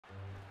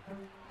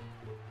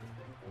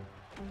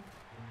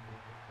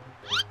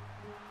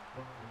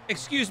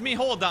Excuse me,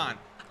 hold on.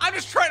 I'm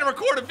just trying to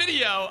record a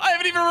video. I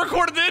haven't even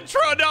recorded the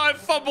intro. Now I've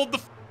fumbled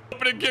the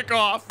opening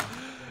kickoff.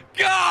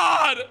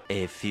 God!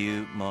 A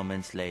few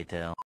moments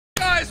later.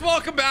 Guys,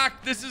 welcome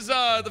back. This is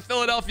the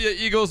Philadelphia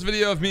Eagles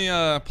video of me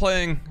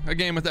playing a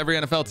game with every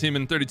NFL team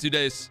in 32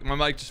 days. My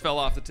mic just fell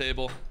off the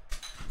table.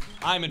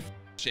 I'm in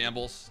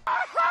shambles.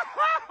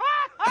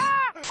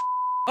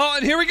 Oh,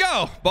 and here we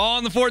go. Ball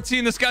on the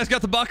 14. This guy's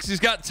got the Bucks. He's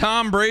got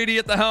Tom Brady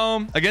at the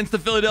helm against the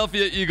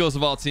Philadelphia Eagles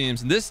of all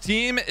teams. And this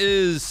team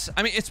is,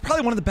 I mean, it's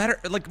probably one of the better,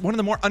 like one of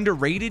the more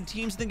underrated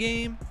teams in the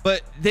game.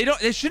 But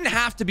they shouldn't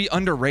have to be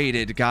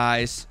underrated,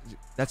 guys.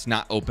 That's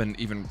not open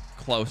even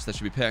close. That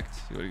should be picked.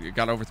 You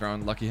got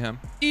overthrown. Lucky him.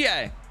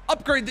 EA.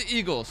 Upgrade the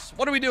Eagles.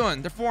 What are we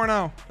doing? They're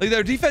 4-0. Like,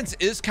 their defense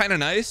is kind of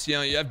nice. You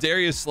know, you have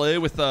Darius Slay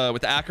with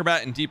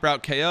Acrobat and Deep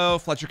Route KO.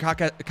 Fletcher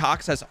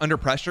Cox has Under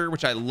Pressure,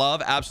 which I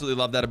love. Absolutely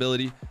love that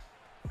ability.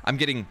 I'm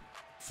getting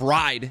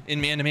fried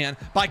in man-to-man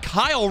by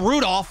Kyle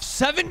Rudolph.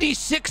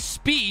 76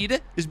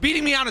 speed is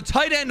beating me on a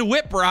tight end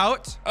whip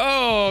route.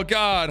 Oh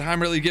God, I'm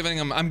giving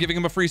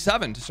him a free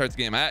 7 to start the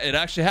game. It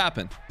actually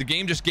happened. The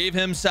game just gave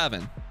him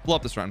 7. Blow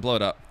up this run. Blow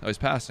it up. Oh, he's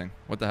passing.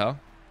 What the hell?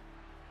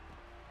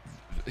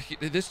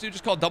 This dude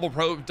just called double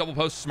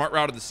post smart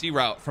route of the C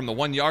route from the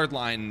 1 yard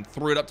line and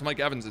threw it up to Mike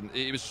Evans, and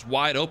it was just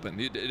wide open.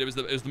 It was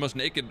the most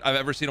naked I've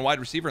ever seen a wide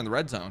receiver in the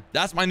red zone.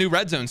 That's my new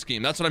red zone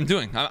scheme. That's what I'm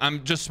doing.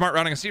 I'm just smart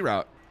routing a C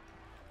route.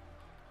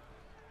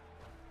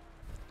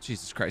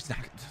 Jesus Christ.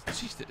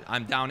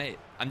 I'm down 8.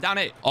 I'm down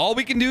 8. All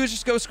we can do is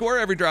just go score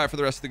every drive for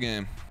the rest of the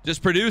game.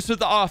 Just produce with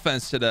the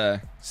offense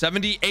today.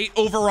 78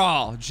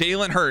 overall.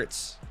 Jalen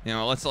Hurts. You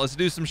know, let's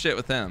do some shit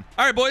with him.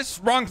 All right, boys.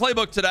 Wrong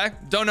playbook today.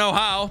 Don't know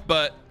how,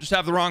 but just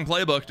have the wrong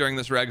playbook during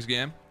this regs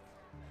game.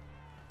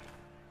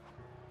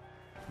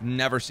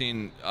 Never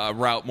seen a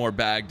route more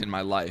bagged in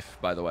my life,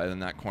 by the way, than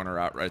that corner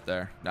route right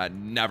there.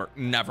 Never.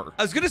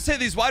 I was gonna say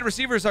these wide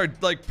receivers are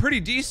like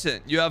pretty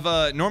decent. You have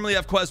normally you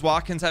have Quez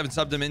Watkins. Haven't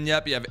subbed him in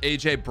yet. But you have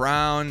AJ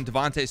Brown,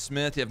 Devontae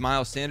Smith. You have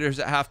Miles Sanders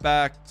at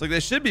halfback. It's like they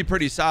should be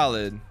pretty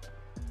solid.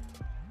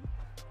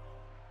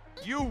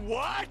 You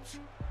what?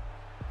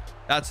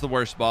 That's the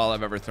worst ball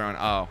I've ever thrown.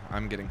 Oh,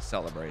 I'm getting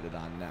celebrated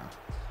on now.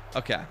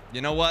 Okay,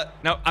 you know what?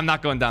 No, I'm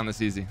not going down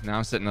this easy. Now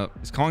I'm sitting up.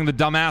 He's calling the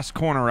dumbass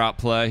corner route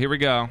play. Here we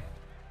go.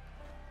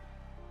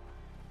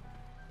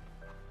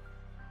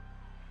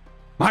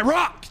 My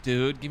rock,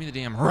 dude. Give me the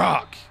damn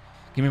rock.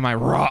 Give me my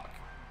rock.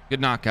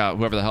 Good knockout,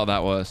 whoever the hell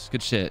that was.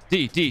 Good shit.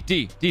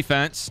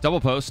 Defense. Double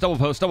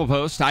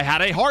post. I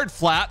had a hard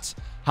flat.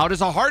 How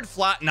does a hard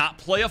flat not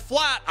play a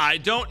flat? I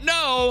don't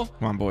know.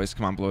 Come on, boys.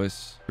 Come on,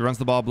 boys. He runs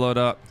the ball, blow it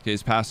up. Okay,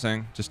 he's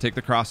passing. Just take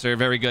the crosshair.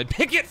 Very good.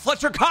 Pick it,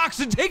 Fletcher Cox,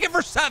 and take it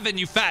for 7,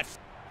 you fat.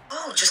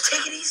 Oh, just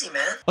take it easy,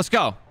 man. Let's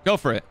go. Go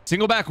for it.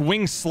 Single back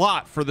wing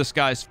slot for this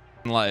guy's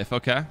life.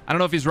 Okay. I don't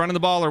know if he's running the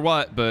ball or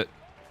what, but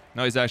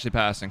no, he's actually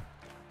passing.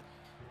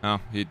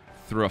 Oh, he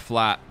threw a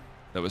flat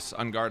that was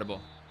unguardable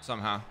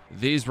somehow.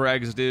 These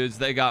regs, dudes,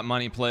 they got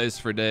money plays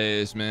for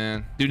days,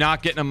 man. Do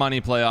not get in a money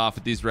play off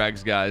with these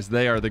regs, guys.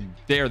 They are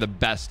the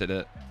best at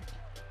it.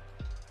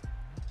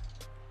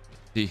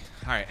 All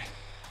right,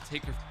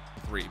 take your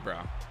 3, bro.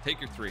 Take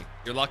your 3.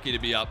 You're lucky to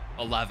be up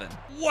 11.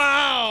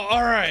 Wow.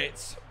 All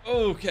right.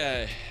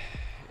 Okay.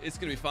 It's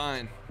gonna be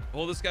fine.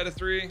 Hold this guy to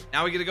 3.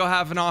 Now we get to go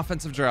have an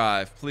offensive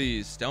drive.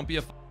 Please don't be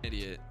a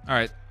idiot. All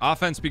right,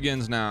 offense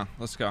begins now.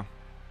 Let's go.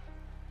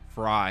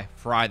 Fry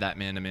that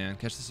man-to-man.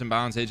 Catch this in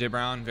bounds, AJ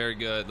Brown. Very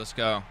good. Let's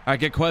go. All right,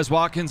 get Quez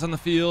Watkins on the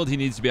field. He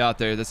needs to be out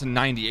there. That's a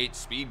 98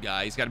 speed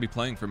guy. He's got to be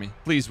playing for me.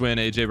 Please win,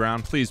 AJ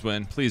Brown. Please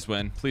win. Please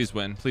win. Please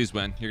win. Please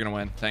win. You're gonna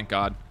win. Thank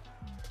God.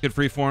 Good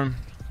free form.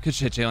 Good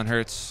shit, Jalen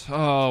Hurts.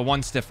 Oh,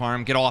 1 stiff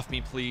arm. Get off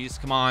me, please.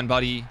 Come on,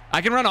 buddy.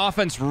 I can run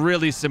offense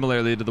really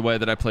similarly to the way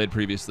that I played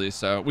previously,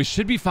 so we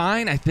should be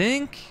fine, I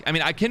think. I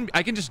mean, I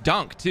can just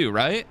dunk too,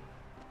 right?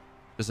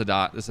 This is a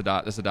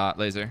dot.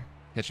 Laser.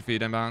 Catch your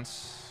feet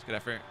inbounds. Good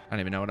effort. I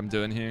don't even know what I'm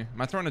doing here.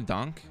 Am I throwing a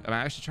dunk? Am I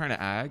actually trying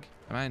to ag?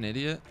 Am I an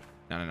idiot?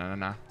 No.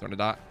 Throwing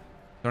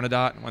a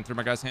dot. Went through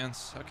my guy's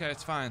hands. Okay,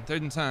 it's fine.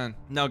 3rd and 10.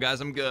 No, guys,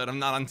 I'm good. I'm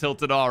not on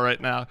tilt at all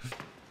right now.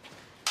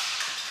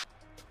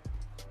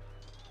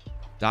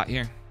 Dot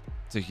here.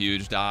 It's a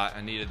huge dot.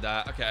 I needed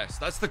that. Okay, so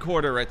that's the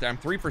quarter right there. I'm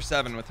 3 for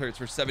 7 with Hurts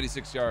for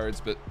 76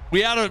 yards, but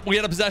we had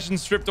a possession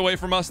stripped away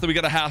from us that we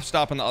got a half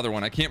stop on the other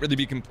one. I can't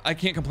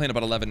complain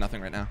about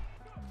 11-0 right now.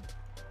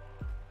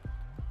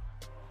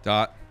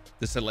 Dot.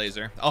 This is a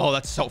laser. Oh,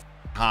 that's so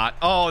hot.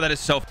 Oh, that is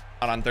so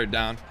hot on 3rd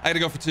down. I gotta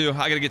go for 2.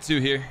 I gotta get 2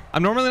 here.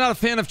 I'm normally not a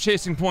fan of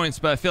chasing points,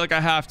 but I feel like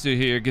I have to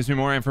here. It gives me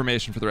more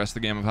information for the rest of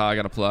the game of how I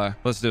gotta play.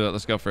 Let's do it.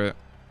 Let's go for it.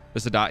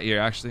 There's a dot here,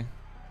 actually.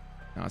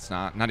 No, it's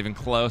not. Not even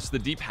close. The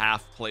deep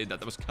half played that.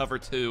 That was cover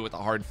 2 with a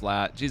hard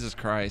flat. Jesus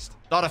Christ.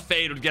 Thought a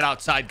fade would get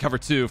outside cover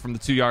 2 from the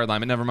 2 yard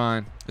line, but never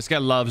mind. This guy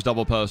loves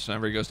double post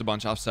whenever he goes to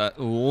bunch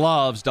offset.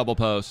 Loves double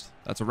post.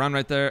 That's a run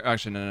right there.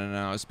 Actually,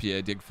 no. It's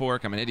PA dig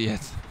fork. I'm an idiot.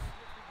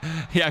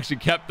 He actually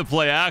kept the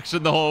play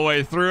action the whole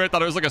way through. I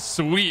thought it was like a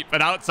sweep,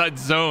 an outside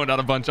zone on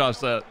a bunch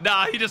offset.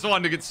 Nah, he just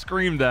wanted to get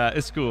screamed at.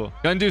 It's cool.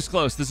 Gun deuce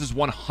close. This is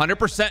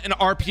 100% an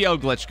RPO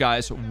glitch,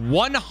 guys.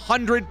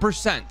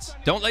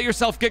 100%. Don't let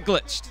yourself get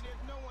glitched.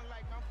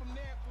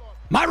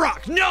 My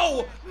rock.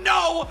 No,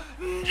 no,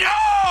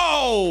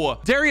 no.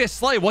 Darius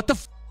Slay, what the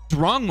f is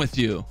wrong with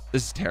you?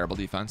 This is terrible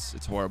defense.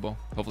 It's horrible.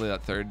 Hopefully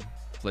that third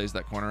plays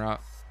that corner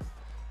out.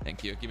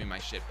 Thank you. Give me my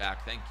shit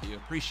back. Thank you.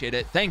 Appreciate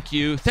it. Thank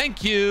you.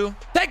 Thank you.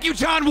 Thank you,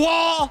 John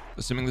Wall.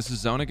 Assuming this is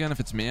zone again. If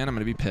it's man, I'm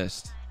going to be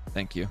pissed.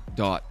 Thank you.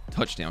 Dot.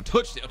 Touchdown.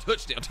 Touchdown.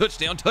 Touchdown.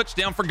 Touchdown.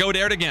 Touchdown for Go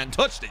Dared again.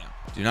 Touchdown.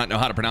 Do not know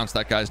how to pronounce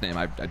that guy's name.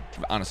 I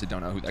honestly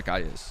don't know who that guy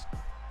is.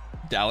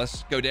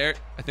 Dallas Go Dared,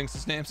 I think's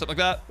his name. Something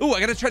like that. Ooh, I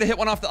got to try to hit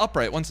one off the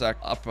upright. One sec.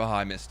 Up. Oh,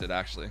 I missed it,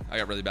 actually. I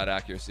got really bad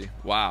accuracy.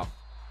 Wow.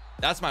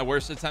 That's my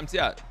worst attempt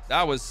yet.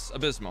 That was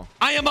abysmal.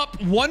 I am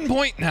up 1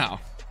 point now.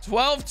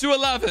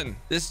 12-11.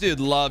 This dude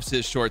loves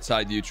his short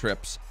side U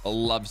trips.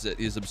 Loves it.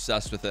 He's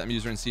obsessed with it. I'm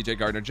using CJ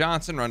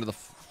Gardner-Johnson. Run to the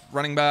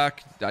running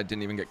back. I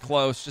didn't even get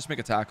close. Just make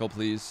a tackle,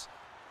 please.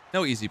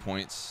 No easy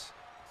points.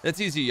 It's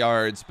easy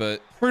yards,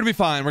 but we're going to be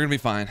fine. We're going to be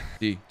fine.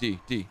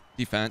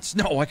 Defense.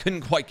 No, I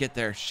couldn't quite get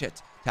there.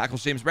 Shit.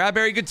 Tackles James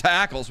Bradbury. Good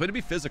tackles. Way to be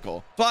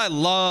physical. That's why I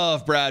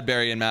love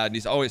Bradbury in Madden.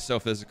 He's always so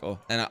physical.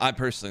 And I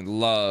personally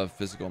love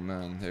physical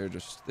men.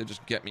 They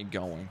just get me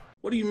going.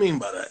 What do you mean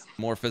by that?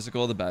 More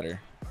physical, the better.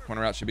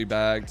 Corner out should be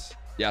bagged.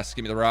 Yes,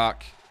 give me the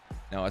rock.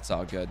 No, it's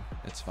all good.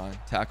 It's fine.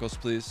 Tackles,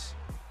 please.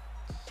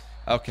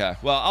 Okay,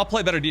 well, I'll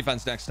play better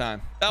defense next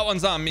time. That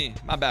one's on me.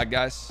 My bad,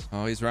 guys.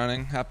 Oh, he's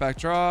running. Halfback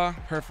draw.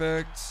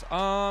 Perfect.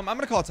 I'm going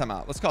to call a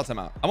timeout. Let's call a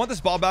timeout. I want this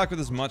ball back with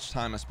as much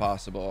time as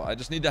possible. I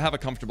just need to have a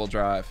comfortable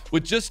drive.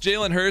 With just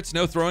Jalen Hurts,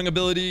 no throwing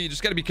ability, you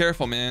just got to be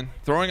careful, man.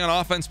 Throwing on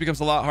offense becomes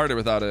a lot harder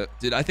without it.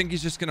 Dude, I think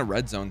he's just going to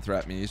red zone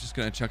threat me. He's just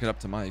going to chuck it up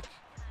to Mike.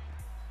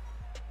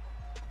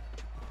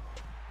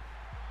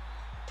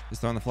 He's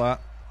throwing the flat.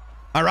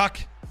 I rock.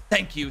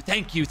 Thank you.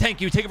 Thank you.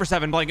 Thank you. Take it for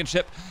 7,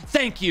 Blankenship.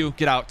 Thank you.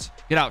 Get out.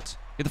 Get out.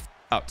 Get the f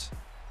out.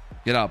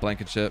 Get out,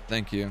 Blankenship.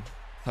 Thank you.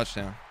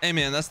 Touchdown. Hey,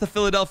 man, that's the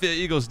Philadelphia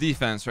Eagles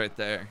defense right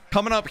there.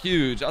 Coming up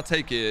huge. I'll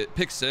take it.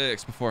 Pick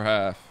 6 before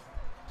half.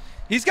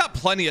 He's got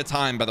plenty of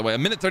time, by the way.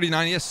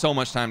 1:39. He has so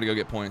much time to go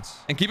get points.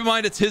 And keep in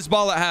mind, it's his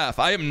ball at half.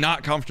 I am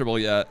not comfortable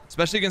yet,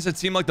 especially against a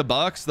team like the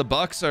Bucks. The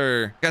Bucks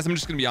are... Guys, I'm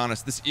just going to be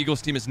honest. This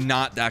Eagles team is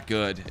not that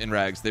good in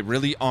regs. They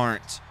really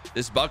aren't.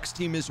 This Bucks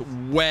team is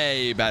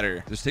way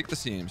better. Just take the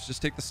seams.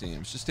 Just take the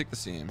seams. Just take the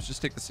seams.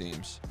 Just take the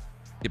seams.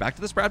 Get back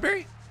to this,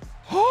 Bradbury.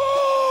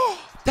 Oh,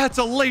 that's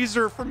a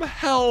laser from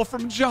hell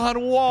from John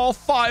Wall.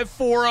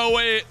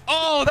 5-4-0-8.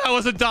 Oh, that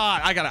was a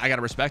dot. I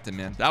gotta respect him,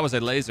 man. That was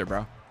a laser,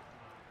 bro.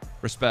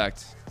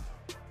 Respect.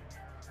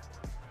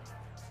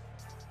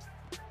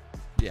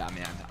 Yeah,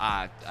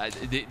 man.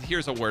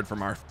 Here's a word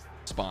from our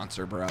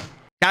sponsor, bro.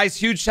 Guys,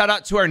 huge shout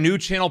out to our new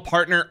channel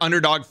partner,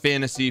 Underdog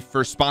Fantasy,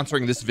 for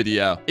sponsoring this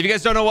video. If you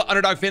guys don't know what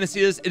Underdog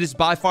Fantasy is, it is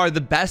by far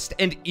the best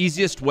and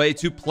easiest way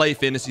to play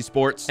fantasy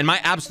sports. And my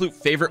absolute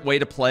favorite way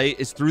to play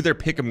is through their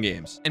pick'em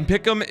games. And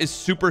pick'em is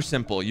super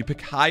simple. You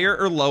pick higher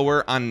or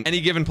lower on any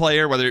given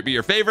player, whether it be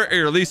your favorite or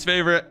your least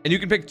favorite. And you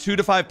can pick 2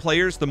 to 5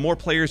 players. The more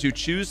players you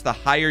choose, the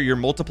higher your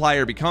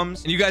multiplier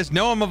becomes. And you guys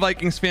know I'm a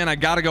Vikings fan. I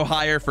gotta go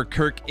higher for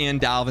Kirk and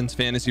Dalvin's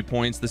fantasy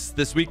points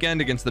this weekend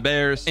against the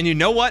Bears. And you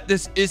know what?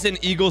 This is an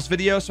Eagles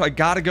video, so I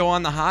gotta go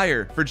on the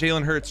higher for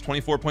Jalen Hurts.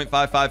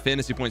 24.55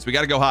 fantasy points. We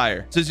gotta go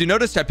higher. So as you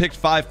noticed, I picked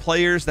 5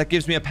 players. That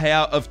gives me a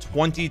payout of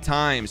 20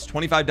 times,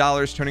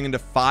 $25 turning into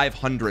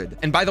 $500.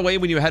 And by the way,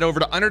 when you head over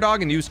to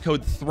Underdog and use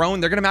code THROWN,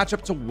 they're gonna match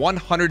up to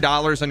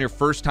 $100 on your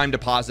first time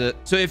deposit.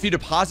 So if you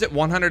deposit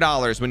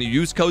 $100 when you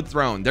use code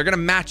THROWN, they're gonna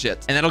match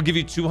it, and that'll give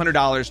you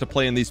 $200 to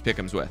play in these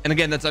pick'ems with. And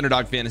again, that's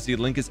Underdog Fantasy.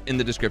 Link is in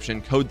the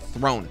description. Code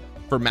THROWN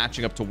for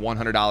matching up to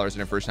 $100 in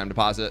your first time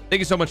deposit. Thank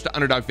you so much to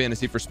Underdog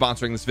Fantasy for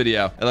sponsoring this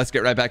video. And let's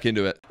get right back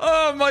into it.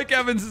 Oh, Mike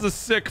Evans is a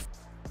sick.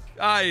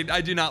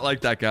 I do not like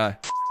that guy.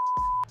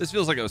 This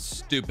feels like a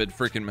stupid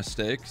freaking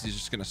mistake because he's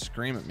just going to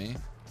scream at me.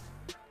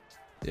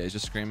 Yeah, he's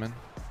just screaming.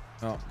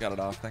 Oh, got it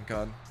off. Thank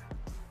God.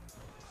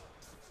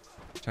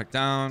 Check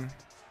down.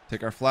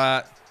 Take our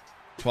flat.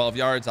 12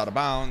 yards out of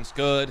bounds.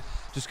 Good.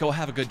 Just go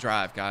have a good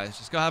drive, guys.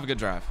 Just go have a good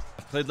drive.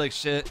 I've played like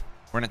shit.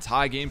 We're in a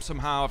tie game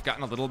somehow. I've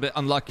gotten a little bit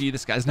unlucky.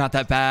 This guy's not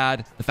that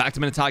bad. The fact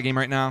I'm in a tie game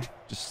right now,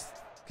 just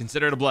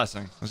consider it a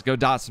blessing. Let's go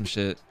dot some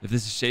shit. If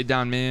this is shade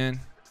down man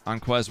on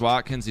Quez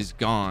Watkins, he's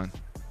gone.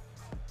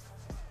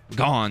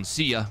 Gone.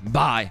 See ya.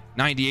 Bye.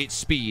 98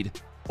 speed.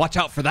 Watch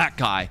out for that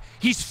guy.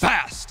 He's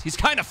fast. He's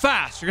kind of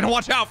fast. You're going to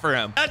watch out for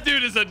him. That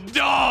dude is a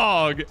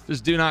dog.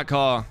 Just do not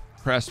call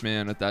press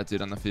man with that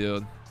dude on the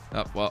field.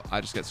 Oh, well,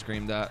 I just got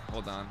screamed at.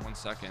 Hold on 1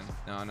 second.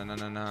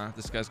 No.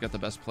 This guy's got the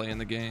best play in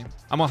the game.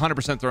 I'm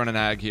 100% throwing an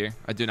ag here.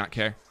 I do not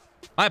care.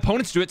 My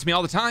opponents do it to me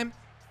all the time.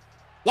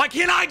 Why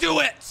can't I do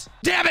it?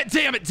 Damn it,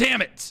 damn it,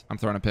 damn it. I'm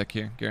throwing a pick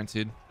here,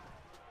 guaranteed.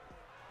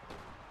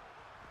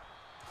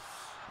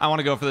 I want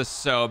to go for this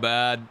so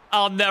bad.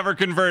 I'll never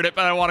convert it,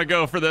 but I want to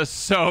go for this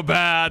so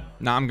bad.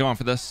 Nah, I'm going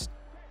for this.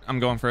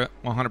 I'm going for it.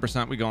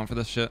 100% we going for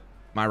this shit.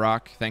 My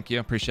rock. Thank you.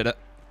 Appreciate it.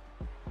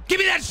 Give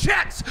me that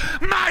shit.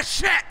 My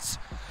shit.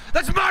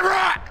 That's my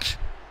rock.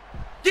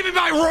 Give me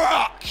my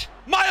rock.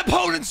 My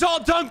opponents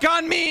all dunk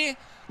on me.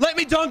 Let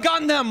me dunk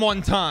on them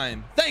one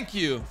time. Thank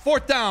you.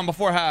 4th down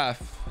before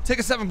half. Take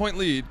a 7-point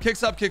lead.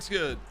 Kicks up, kicks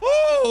good.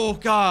 Oh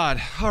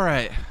God. All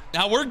right.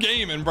 Now we're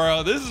gaming,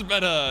 bro. This has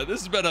been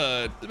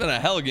a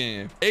hell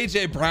game.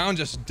 AJ Brown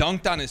just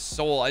dunked on his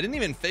soul. I didn't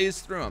even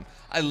phase through him.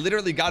 I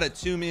literally got it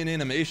to me in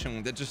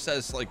animation that just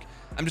says like,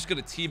 I'm just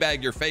gonna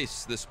teabag your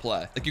face this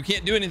play. Like you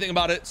can't do anything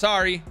about it.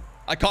 Sorry.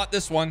 I caught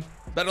this one.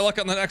 Better luck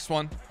on the next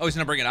one. Oh, he's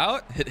gonna bring it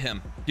out? Hit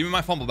him. Give me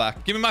my fumble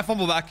back. Give me my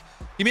fumble back.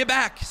 Give me it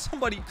back.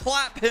 Somebody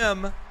clap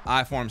him.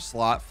 I-form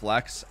slot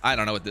flex. I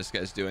don't know what this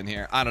guy's doing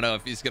here. I don't know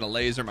if he's gonna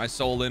laser my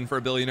soul in for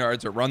 1 billion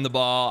yards or run the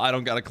ball. I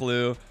don't got a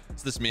clue.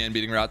 It's this man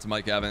beating route to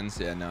Mike Evans.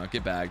 Yeah, no,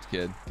 get bagged,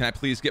 kid. Can I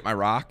please get my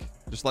rock?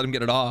 Just let him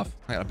get it off.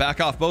 I gotta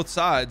back off both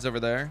sides over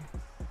there.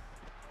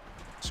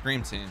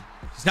 Scream team.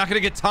 He's not gonna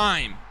get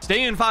time.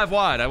 Stay in 5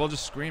 wide. I will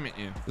just scream at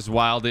you. This is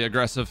wildly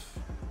aggressive.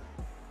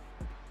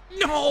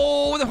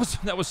 No,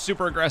 that was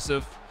super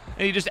aggressive.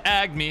 And he just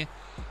agged me.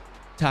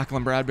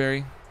 Tackling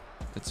Bradbury.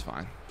 It's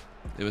fine.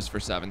 It was for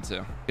 7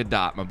 too. Good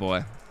dot, my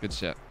boy. Good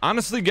shit.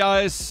 Honestly,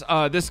 guys,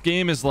 this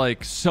game is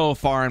like so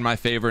far in my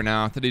favor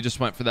now that he just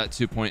went for that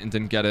 2-point and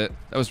didn't get it.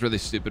 That was really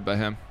stupid by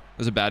him. It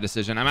was a bad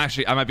decision. I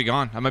might be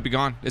gone. I might be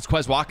gone. It's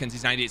Quez Watkins.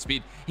 He's 98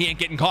 speed. He ain't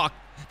getting caught.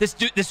 This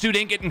dude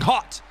ain't getting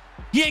caught.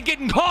 He ain't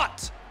getting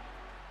caught.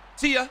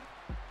 See ya.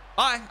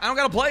 Bye. I don't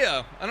got to play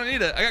ya. I don't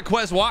need it. I got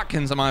Quez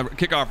Watkins on my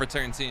kickoff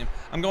return team.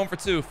 I'm going for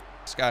 2.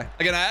 This guy.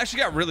 Again, I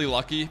actually got really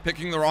lucky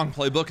picking the wrong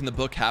playbook, and the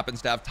book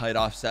happens to have tight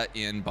offset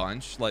and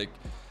bunch. Like,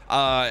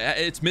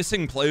 it's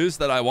missing plays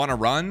that I want to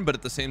run, but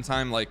at the same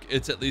time, like,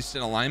 it's at least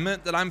an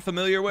alignment that I'm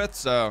familiar with.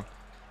 So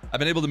I've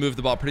been able to move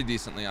the ball pretty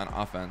decently on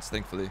offense,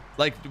 thankfully.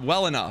 Like,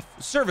 well enough.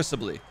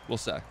 Serviceably, we'll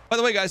say. By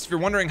the way, guys, if you're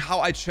wondering how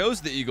I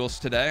chose the Eagles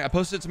today, I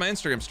posted it to my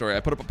Instagram story. I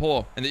put up a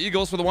poll, and the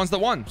Eagles were the ones that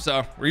won.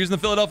 So we're using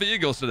the Philadelphia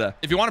Eagles today.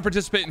 If you want to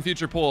participate in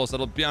future polls,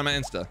 that'll be on my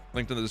Insta.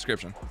 Linked in the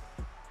description.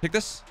 Pick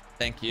this.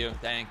 Thank you.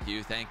 Thank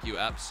you. Thank you,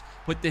 Eps.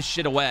 Put this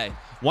shit away.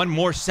 1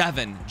 more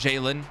 7,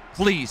 Jalen.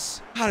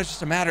 Please. God, it's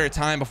just a matter of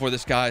time before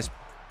this guy's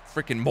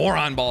freaking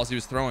moron balls he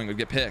was throwing would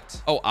get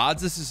picked. Oh,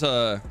 odds. This is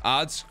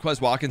odds.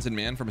 Quez Watkins and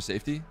man from a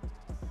safety.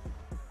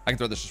 I can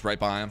throw this just right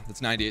by him.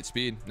 That's 98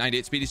 speed.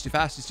 98 speed. He's too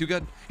fast. He's too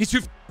good. He's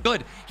too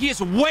good. He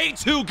is way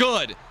too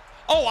good.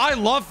 Oh, I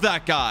love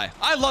that guy.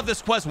 I love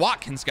this Quez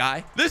Watkins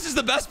guy. This is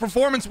the best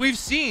performance we've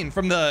seen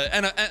from the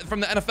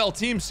NFL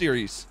team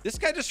series. This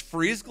guy just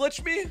freeze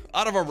glitched me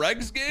out of a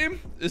regs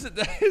game. Is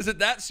it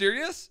that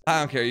serious? I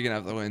don't care. You can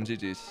have the win.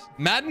 GG's.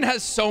 Madden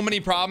has so many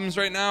problems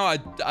right now.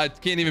 I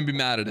can't even be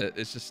mad at it.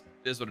 It's just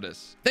is what it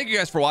is. Thank you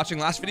guys for watching.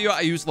 Last video,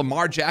 I used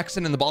Lamar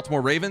Jackson and the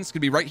Baltimore Ravens.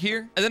 Could be right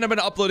here. And then I've been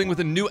uploading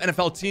with a new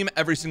NFL team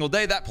every single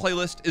day. That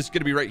playlist is going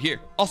to be right here.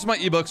 Also, my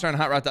ebooks are on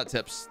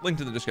hotroute.tips. Linked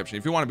in the description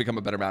if you want to become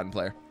a better Madden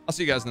player. I'll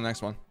see you guys in the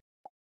next one.